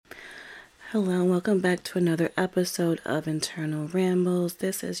Hello, and welcome back to another episode of Internal Rambles.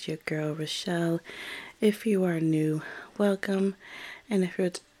 This is your girl, Rochelle. If you are new, welcome. And if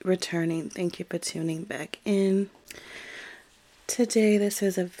you're returning, thank you for tuning back in. Today, this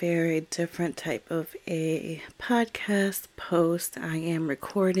is a very different type of a podcast post. I am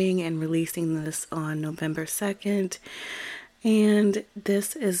recording and releasing this on November 2nd. And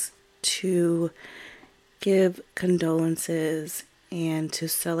this is to give condolences and to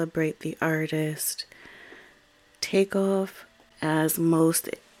celebrate the artist Takeoff. As most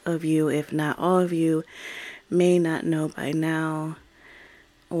of you, if not all of you, may not know by now,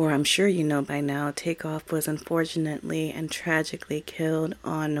 or I'm sure you know by now, Takeoff was unfortunately and tragically killed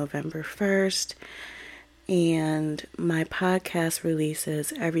on November 1st. And my podcast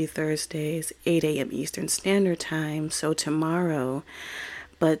releases every Thursdays, 8 a.m. Eastern Standard Time. So tomorrow.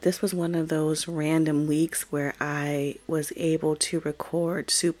 But this was one of those random weeks where I was able to record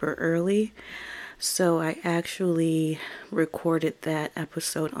super early. So I actually recorded that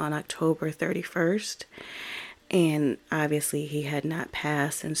episode on October 31st. And obviously he had not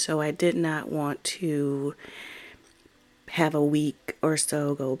passed. And so I did not want to have a week or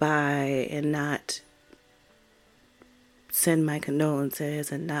so go by and not send my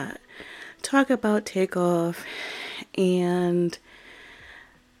condolences and not talk about Takeoff. And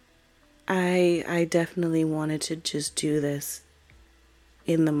I definitely wanted to just do this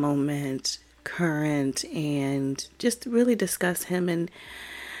in the moment, current, and just really discuss him. And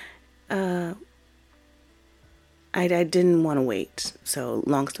I didn't want to wait. So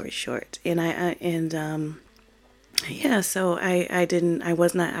long story short, I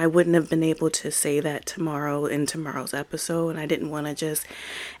wouldn't have been able to say that tomorrow in tomorrow's episode, and I didn't want to just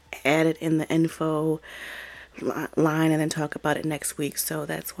add it in the info line and then talk about it next week. So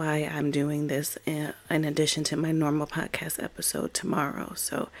that's why I'm doing this in addition to my normal podcast episode tomorrow.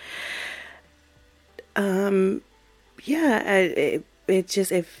 So it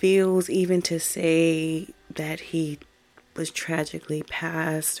feels, even to say that he was tragically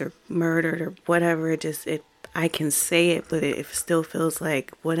passed or murdered or whatever, I can say it, but it still feels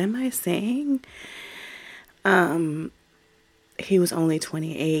like, what am I saying? He was only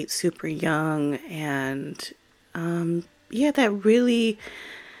 28, super young, and that really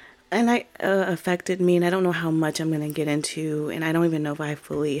affected me, and I don't know how much I'm going to get into, and I don't even know if I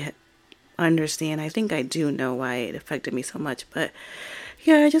fully understand. I think I do know why it affected me so much, but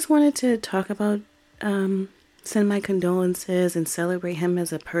yeah, I just wanted to talk about, send my condolences and celebrate him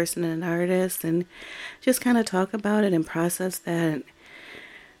as a person and an artist, and just kind of talk about it and process that.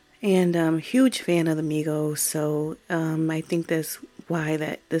 And huge fan of the Migos, so I think that's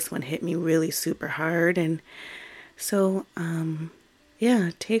why this one hit me really super hard. And so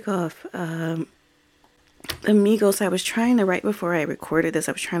Takeoff, the Migos. I was trying to, right before I recorded this,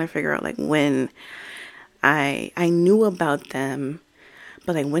 I was trying to figure out like when I knew about them,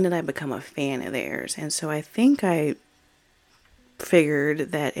 but like when did I become a fan of theirs? And so I think I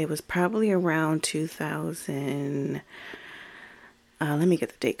figured that it was probably around 2000. Let me get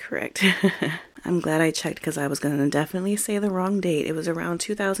the date correct. I'm glad I checked, because I was going to definitely say the wrong date. It was around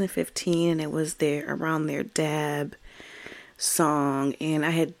 2015, and it was around their Dab song. And I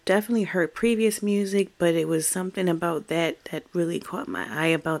had definitely heard previous music, but it was something about that really caught my eye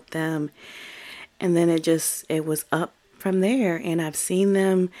about them. And then it was up from there. And I've seen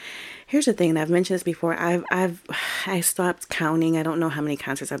them. Here's the thing, and I've mentioned this before. I stopped counting. I don't know how many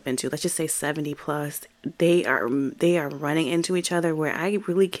concerts I've been to. Let's just say 70 plus. They are running into each other, where I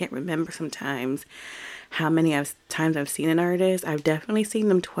really can't remember sometimes how many times I've seen an artist. I've definitely seen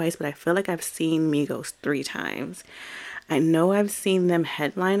them twice, but I feel like I've seen Migos 3 times. I know I've seen them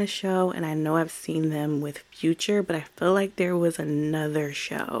headline a show, and I know I've seen them with Future, but I feel like there was another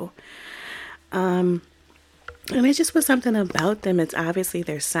show. And it just was something about them. It's obviously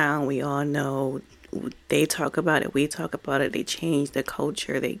their sound. We all know, they talk about it, we talk about it. They changed the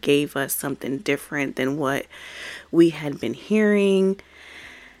culture. They gave us something different than what we had been hearing.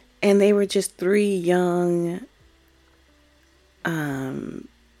 And they were just 3 young,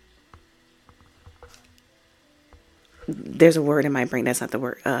 there's a word in my brain, that's not the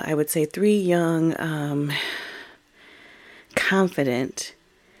word. I would say 3 young, confident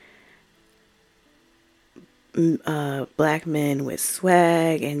black men with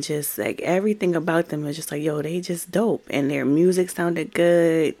swag, and just like everything about them was just like, yo, they just dope. And their music sounded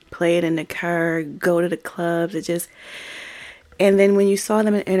good, play it in the car, go to the clubs. And then when you saw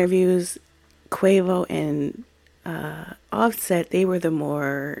them in interviews, Quavo and Offset, they were the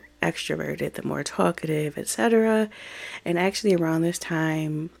more extroverted, the more talkative, etc. And actually around this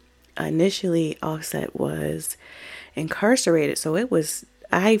time, initially Offset was incarcerated, so it was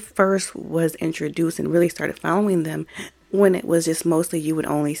I first was introduced and really started following them when it was just mostly you would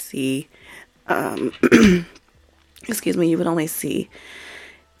only see, you would only see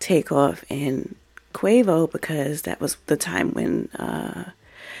Takeoff and Quavo, because that was the time when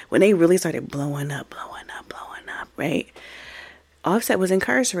they really started blowing up, right? Offset was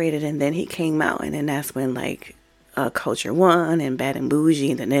incarcerated, and then he came out, and then that's when like Culture One and Bad and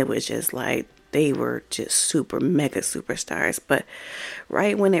Bougie, and then it was just like they were just super mega superstars. But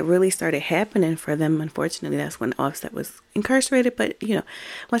right when it really started happening for them, unfortunately, that's when Offset was incarcerated. But when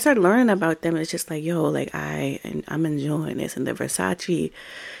I started learning about them, it's just like, yo, like I'm enjoying this, and the Versace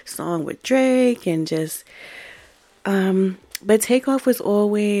song with Drake, and just but Takeoff was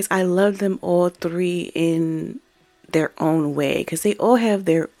always, I love them all three in their own way, because they all have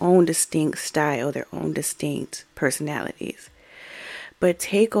their own distinct style, their own distinct personalities. But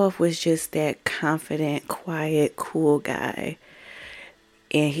Takeoff was just that confident, quiet, cool guy.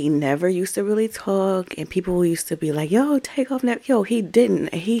 And he never used to really talk. And people used to be like, yo, Takeoff, yo, he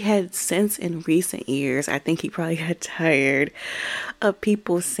didn't. He had since in recent years, I think he probably got tired of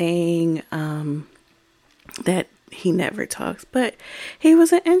people saying that he never talks. But he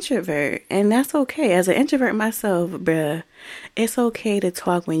was an introvert. And that's okay. As an introvert myself, bruh, it's okay to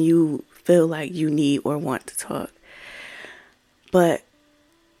talk when you feel like you need or want to talk. But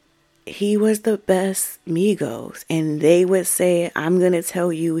he was the best Migos, and they would say, I'm going to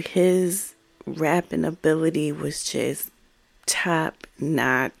tell you, his rapping ability was just top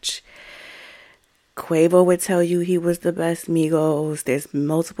notch. Quavo would tell you he was the best Migos. There's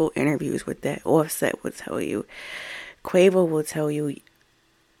multiple interviews with that. Offset would tell you. Quavo will tell you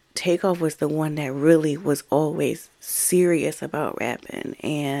Takeoff was the one that really was always serious about rapping,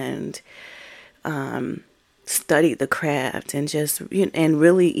 and studied the craft, and just and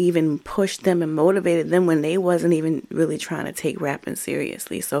really even pushed them and motivated them when they wasn't even really trying to take rapping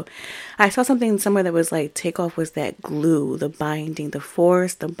seriously. So I saw something somewhere that was like Takeoff was that glue, the binding, the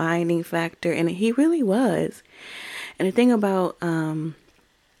force, the binding factor, and he really was. And the thing about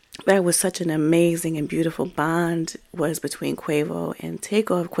that was such an amazing and beautiful bond was between Quavo and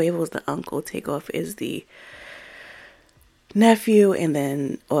Takeoff. Quavo is the uncle, Takeoff is the nephew, and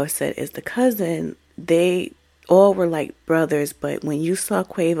then Offset is the cousin. They all were like brothers, but when you saw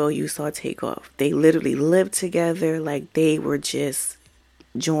Quavo, you saw Takeoff. They literally lived together, like they were just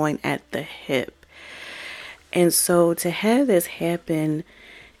joined at the hip. And so to have this happen,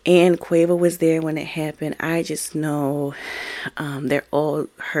 and Quavo was there when it happened, I just know they're all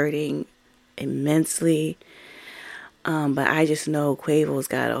hurting immensely. But I just know Quavo's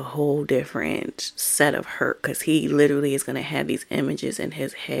got a whole different set of hurt, because he literally is going to have these images in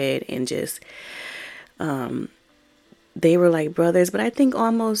his head, and just they were like brothers. But I think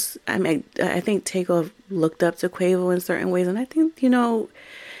I think Takeoff looked up to Quavo in certain ways, and I think Quavo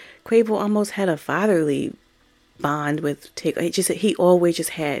almost had a fatherly bond with Takeoff. He always just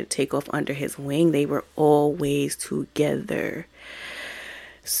had Takeoff under his wing. They were always together.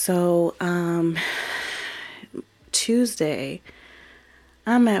 So Tuesday,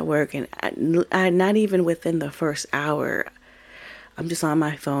 I'm at work, and I not even within the first hour, I'm just on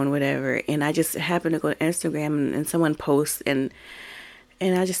my phone, whatever, and I just happen to go to Instagram, and someone posts, and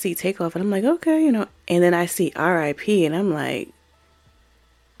I just see Takeoff, and I'm like, okay, and then I see R.I.P., and I'm like,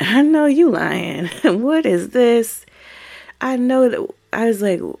 I know you lying. What is this? I know that. I was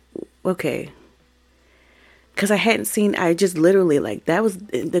like, okay, because I just literally, like, that was,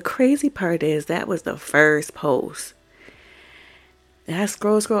 the crazy part is that was the first post. And I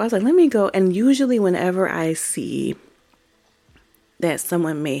scroll, I was like, let me go. And usually whenever I see that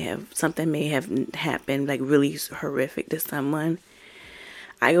something may have happened, like really horrific to someone,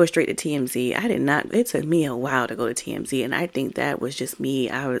 I go straight to TMZ. It took me a while to go to TMZ, and I think that was just me.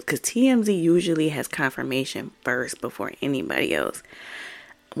 Because TMZ usually has confirmation first before anybody else.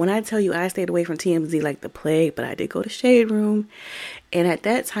 When I tell you I stayed away from TMZ like the plague, but I did go to Shade Room, and at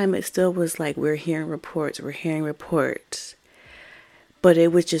that time it still was like, we're hearing reports. But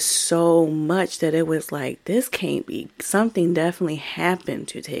it was just so much that it was like, this can't be. Something definitely happened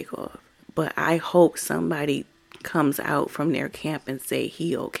to Takeoff. But I hope somebody comes out from their camp and say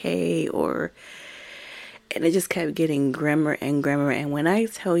he okay, and it just kept getting grimmer and grimmer. And when I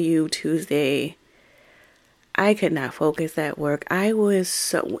tell you Tuesday, I could not focus at work.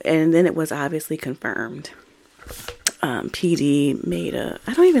 And then it was obviously confirmed. PD made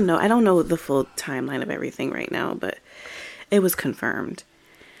I don't know the full timeline of everything right now, but it was confirmed.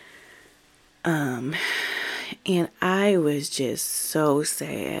 And I was just so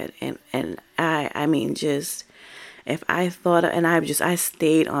sad, and I mean, just If I thought, and I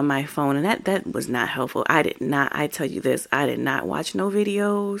stayed on my phone, and that was not helpful. I tell you this, I did not watch no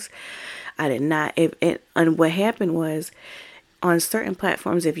videos. I did not, and what happened was, on certain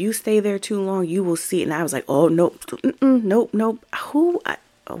platforms, if you stay there too long, you will see it. And I was like, oh, nope, nope.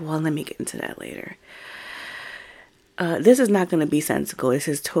 Well, let me get into that later. This is not going to be sensical. This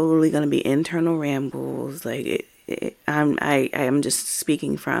is totally going to be internal rambles. Like, I am just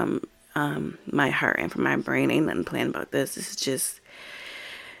speaking from my heart and from my brain. Ain't nothing planned about this. This is just,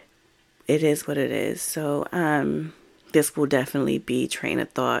 it is what it is. So, this will definitely be train of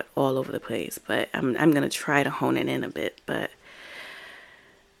thought all over the place, but I'm going to try to hone it in a bit. But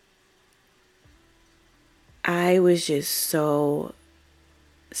I was just so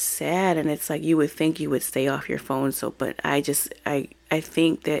sad, and it's like you would think you would stay off your phone, but I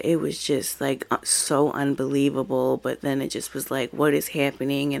think that it was just like so unbelievable. But then it just was like, what is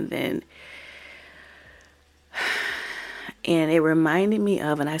happening? And it reminded me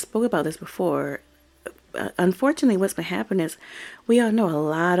of, and I spoke about this before, unfortunately what's been happening is we all know a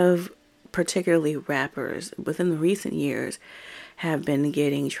lot of particularly rappers within the recent years have been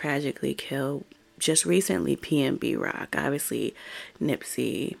getting tragically killed. Just recently, PNB Rock, obviously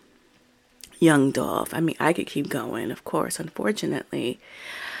Nipsey, Young Dolph. I mean, I could keep going, of course, unfortunately.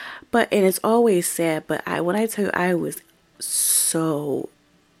 And it's always sad, but when I tell you, I was so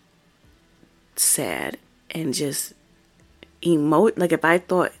sad and just like if I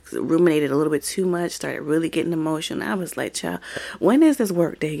thought ruminated a little bit too much, started really getting emotional, I was like, child, when is this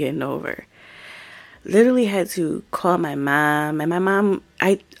work day getting over? Literally had to call my mom, and my mom,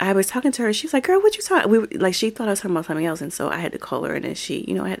 I was talking to her. She's like, girl, what you talking? She thought I was talking about something else. And so I had to call her, and then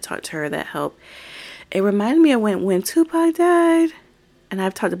I had to talk to her. That helped. It reminded me of when Tupac died, and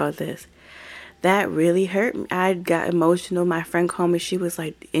I've talked about this. That really hurt me. I got emotional. My friend called me. She was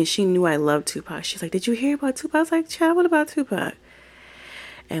like, and she knew I loved Tupac. She's like, did you hear about Tupac? I was like, child, what about Tupac?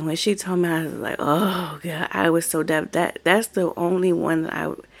 And when she told me, I was like, oh God, I was so that's the only one that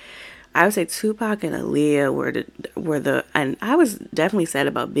I would say Tupac and Aaliyah were the, and I was definitely sad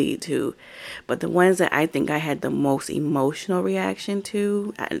about Biggie too, but the ones that I think I had the most emotional reaction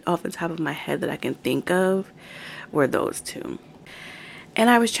to, off the top of my head that I can think of, were those two. And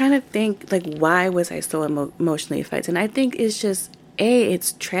I was trying to think, like, why was I so emotionally affected? And I think it's just,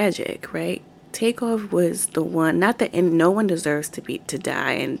 it's tragic, right? Takeoff was the one, not that, and no one deserves to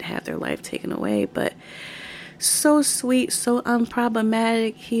die and have their life taken away, but so sweet, so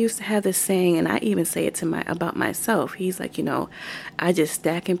unproblematic. He used to have this saying, and I even say it about myself. He's like, I just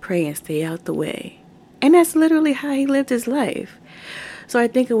stack and pray and stay out the way. And that's literally how he lived his life. So I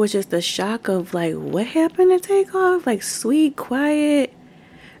think it was just the shock of like, what happened to Takeoff? Like, sweet, quiet,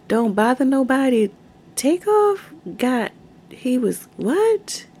 don't bother nobody. Takeoff he was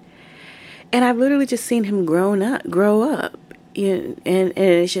what? And I've literally just seen him grow up. And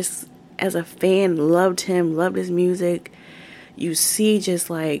it's just, as a fan, loved him, loved his music. You see, just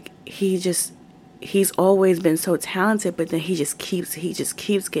like he's always been so talented, but then he just keeps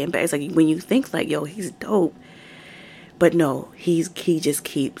getting better. It's like when you think like, yo, he's dope, but no, he just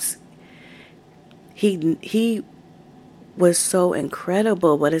keeps. He was so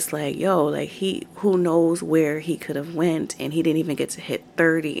incredible, but it's like, yo, like who knows where he could have went, and he didn't even get to hit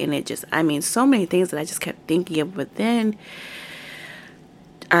 30, and it just, I mean, so many things that I just kept thinking of, but then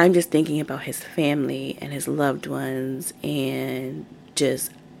I'm just thinking about his family and his loved ones, and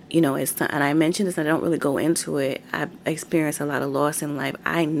just, and I mentioned this, and I don't really go into it. I've experienced a lot of loss in life.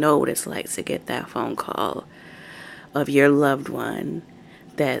 I know what it's like to get that phone call of your loved one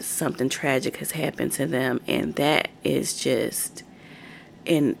that something tragic has happened to them, and that is just,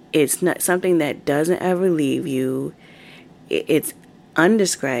 and it's not something that doesn't ever leave you. It's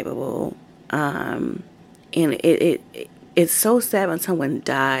undescribable, and it's so sad when someone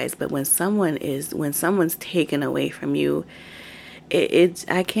dies, but when someone's taken away from you,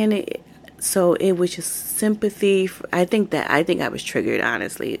 so it was just sympathy. I think I was triggered,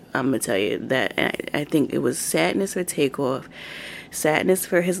 honestly. I'm going to tell you that. I think it was sadness for Takeoff, sadness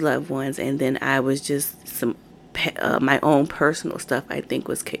for his loved ones, and then I was just my own personal stuff, I think,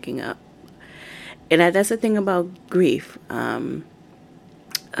 was kicking up. And that's the thing about grief.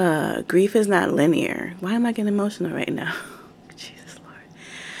 Grief is not linear. Why am I getting emotional right now? Jesus Lord.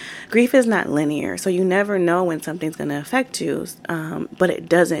 Grief is not linear, so you never know when something's going to affect you. But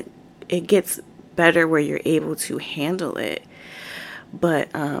it gets better where you're able to handle it. But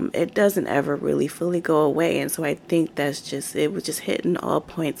it doesn't ever really fully go away. And so I think it was just hitting all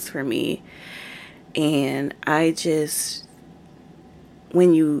points for me. And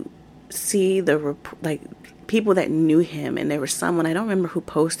when you see people that knew him, and there was someone, I don't remember who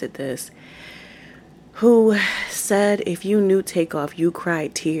posted this, who said if you knew Takeoff, you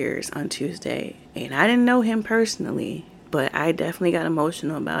cried tears on Tuesday. And I didn't know him personally, but I definitely got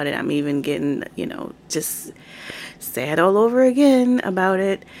emotional about it. I'm even getting, just sad all over again about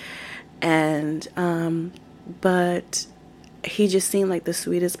it. And, but he just seemed like the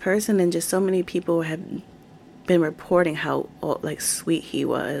sweetest person, and just so many people have been reporting how, like, sweet he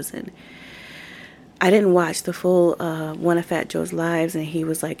was. And I didn't watch the full one of Fat Joe's lives, and he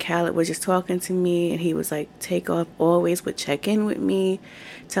was like, Khaled was just talking to me, and he was like, Takeoff always would check in with me,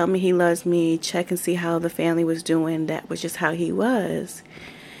 tell me he loves me, check and see how the family was doing. That was just how he was.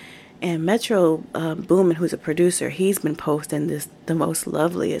 And Metro Boomin, who's a producer, he's been posting the most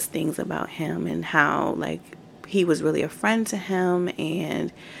loveliest things about him, and how, like, he was really a friend to him,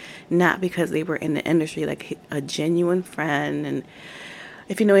 and not because they were in the industry, like a genuine friend. And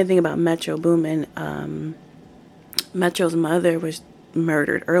if you know anything about Metro Boomin, Metro's mother was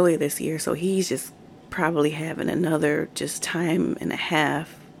murdered earlier this year, so he's just probably having another just time and a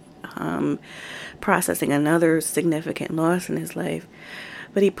half processing another significant loss in his life.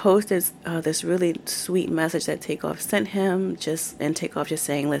 But he posted this really sweet message that Takeoff sent him, and Takeoff just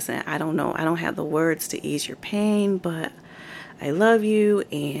saying, listen, I don't have the words to ease your pain, but I love you.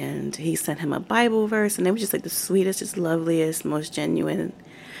 And he sent him a Bible verse, and it was just like the sweetest, just loveliest, most genuine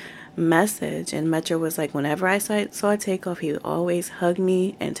message. And Metro was like, whenever I saw Takeoff, he would always hug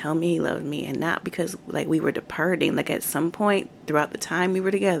me and tell me he loved me, and not because like we were departing. Like at some point throughout the time we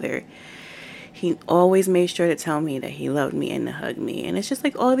were together, he always made sure to tell me that he loved me and to hug me. And it's just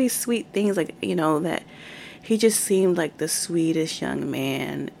like all these sweet things, like, that he just seemed like the sweetest young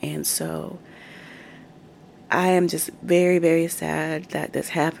man. And so I am just very, very sad that this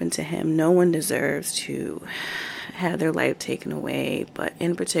happened to him. No one deserves to have their life taken away, but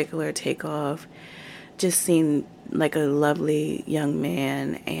in particular, Takeoff just seemed like a lovely young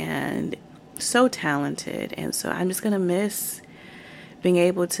man and so talented. And so I'm just going to miss being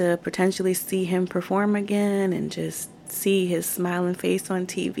able to potentially see him perform again and just see his smiling face on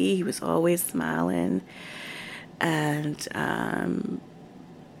TV. He was always smiling. And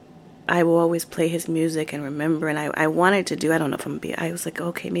I will always play his music and remember. And I wanted to do, I don't know if I was like,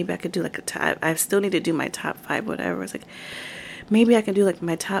 okay, maybe I could do like a top. I still need to do my top 5, whatever. I was like, maybe I can do like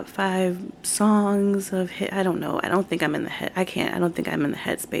my top 5 songs of hit. I don't know. I don't think I'm in the head. I don't think I'm in the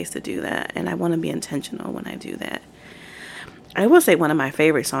headspace to do that. And I want to be intentional when I do that. I will say one of my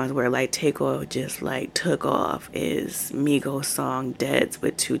favorite songs where like Takeoff just like took off is Migos' song Deads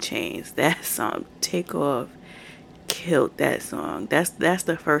with 2 Chainz. That song, Takeoff killed that song. That's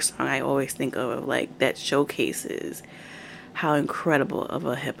the first song I always think of like that showcases how incredible of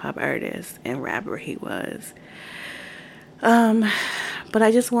a hip hop artist and rapper he was. But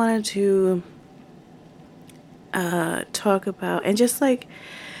I just wanted to talk about, and just like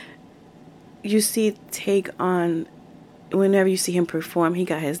you see whenever you see him perform, he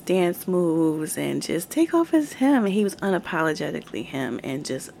got his dance moves, and just Takeoff as him, and he was unapologetically him, and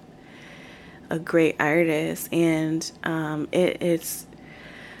just a great artist. And it's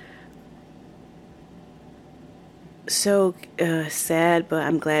so sad, but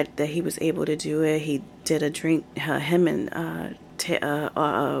I'm glad that he was able to do it. He did a drink, him and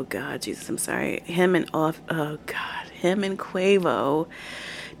oh God, Jesus, I'm sorry, him and Quavo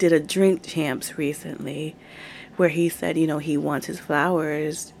did a Drink Champs recently, where he said, he wants his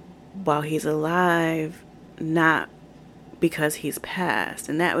flowers while he's alive, not because he's passed.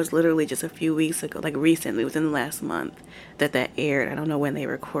 And that was literally just a few weeks ago, like recently, within the last month that aired. I don't know when they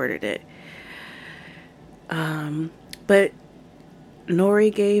recorded it. But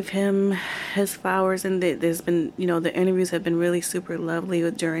Nori gave him his flowers, and there's been, the interviews have been really super lovely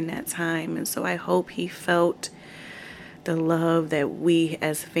during that time. And so I hope he felt the love that we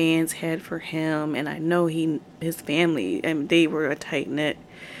as fans had for him. And I know his family, and they were a tight-knit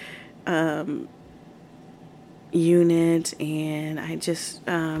unit, and I just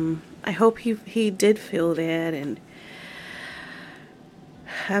I hope he did feel that. And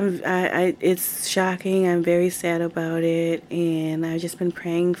it's shocking. I'm very sad about it, and I've just been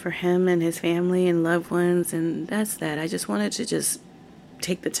praying for him and his family and loved ones, and that's that. I just wanted to just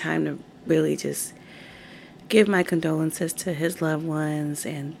take the time to really just give my condolences to his loved ones,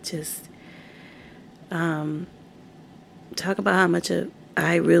 and just talk about how much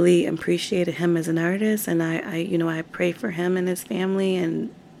I really appreciated him as an artist. And I pray for him and his family.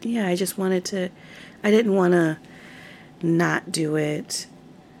 And yeah, I just wanted to, I didn't want to not do it,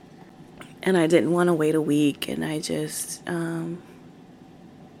 and I didn't want to wait a week. And I just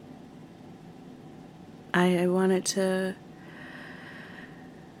I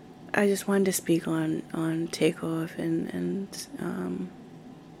just wanted to speak on Takeoff, and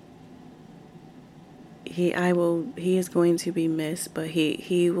he is going to be missed, but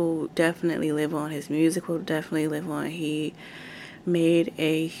he will definitely live on. His music will definitely live on. He made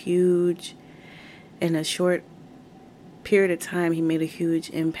a huge, in a short period of time, he made a huge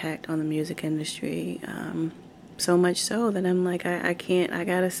impact on the music industry. So much so that I'm like, I can't, I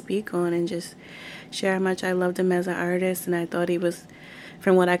gotta speak on and just share how much I loved him as an artist. And I thought he was,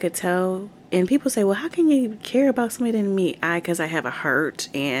 from what I could tell, and people say, well, how can you care about somebody than me? Because I have a heart,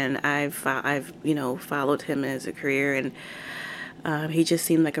 and I've followed him as a career, and he just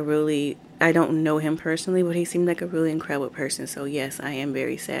seemed like a really, I don't know him personally, but he seemed like a really incredible person. So yes, I am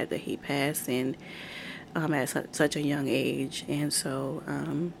very sad that he passed, and at such a young age. And so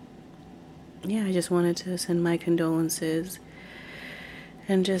yeah, I just wanted to send my condolences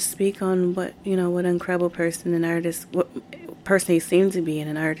and just speak on what an incredible person, an artist, what person he seemed to be, and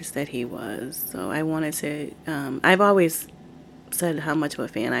an artist that he was. So I wanted to, I've always said how much of a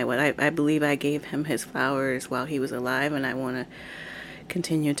fan I was. I believe I gave him his flowers while he was alive, and I want to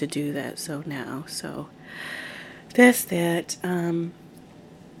continue to do that. So that's that.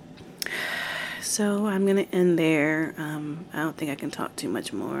 So I'm going to end there. I don't think I can talk too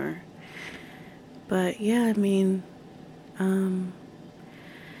much more. But yeah, I mean,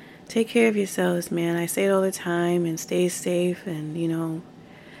 take care of yourselves, man. I say it all the time, and stay safe, and,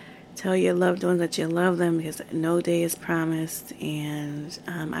 tell your loved ones that you love them, because no day is promised. And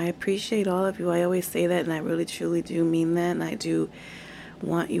I appreciate all of you. I always say that, and I really, truly do mean that. And I do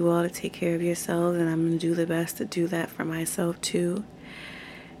want you all to take care of yourselves, and I'm going to do the best to do that for myself, too.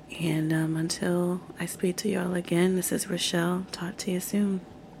 And until I speak to y'all again, this is Rochelle. Talk to you soon.